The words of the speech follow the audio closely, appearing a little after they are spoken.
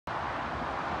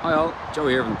Hi all, Joe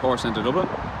here from the Porsche Centre Dublin.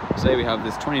 Today we have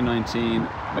this 2019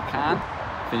 Macan,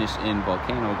 finished in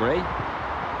volcano grey,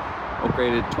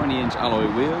 upgraded 20-inch alloy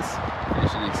wheels,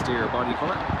 finished in exterior body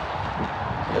colour.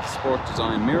 We have sport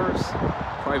design mirrors,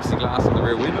 privacy glass on the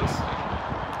rear windows,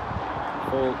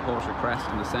 full Porsche crest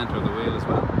in the centre of the wheel as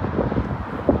well.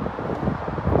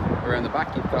 Around the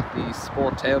back you've got the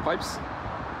sport tailpipes.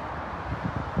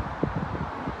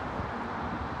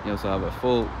 You also have a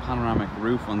full panoramic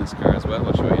roof on this car as well.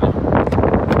 I'll show you now.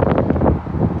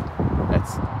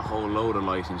 That's a whole load of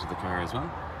light into the car as well.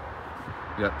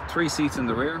 We've got 3 seats in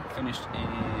the rear, finished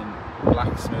in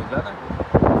black smooth leather,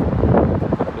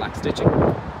 black stitching.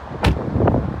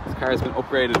 This car has been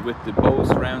upgraded with the Bose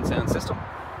surround sound system.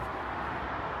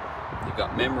 You've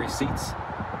got memory seats,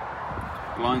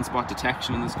 blind spot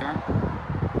detection in this car,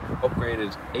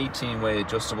 upgraded 18-way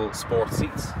adjustable sport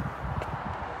seats.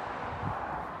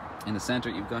 In the centre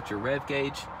you've got your rev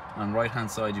gauge, and on the right hand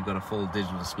side you've got a full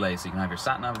digital display, so you can have your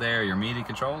sat nav there, your media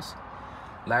controls,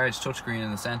 large touchscreen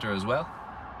in the centre as well,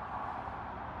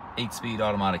 8-speed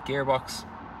automatic gearbox,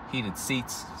 heated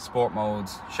seats, sport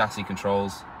modes, chassis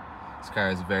controls. This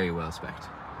car is very well spec'd.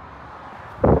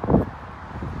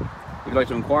 If you'd like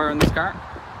to inquire on this car,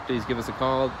 please give us a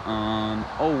call on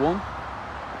 01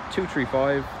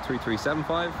 235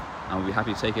 3375 and we'll be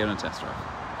happy to take you out on a test drive.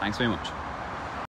 Thanks very much.